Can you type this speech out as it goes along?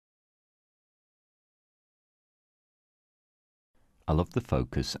I love the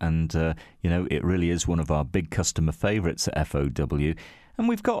Focus, and, it really is one of our big customer favourites at FOW. And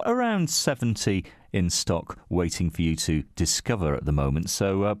we've got around 70 in stock waiting for you to discover at the moment.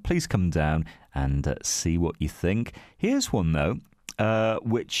 So please come down and see what you think. Here's one, though,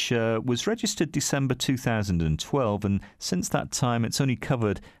 which was registered December 2012. And since that time, it's only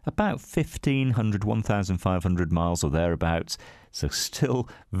covered about 1,500 miles or thereabouts. So still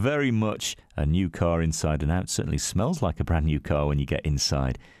very much a new car inside and out. Certainly smells like a brand new car when you get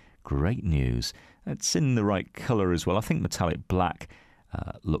inside. Great news. It's in the right colour as well. I think metallic black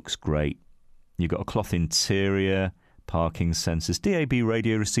looks great. You've got a cloth interior, parking sensors, DAB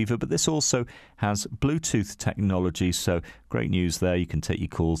radio receiver, but this also has Bluetooth technology, so great news there. You can take your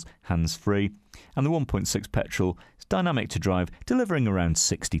calls hands-free. And the 1.6 petrol is dynamic to drive, delivering around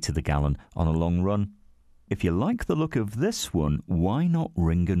 60 to the gallon on a long run. If you like the look of this one, why not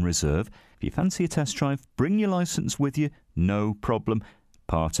ring and reserve? If you fancy a test drive, bring your licence with you, no problem.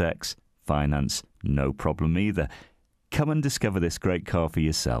 Part X, finance, no problem either. Come and discover this great car for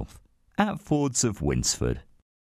yourself at Fords of Winsford.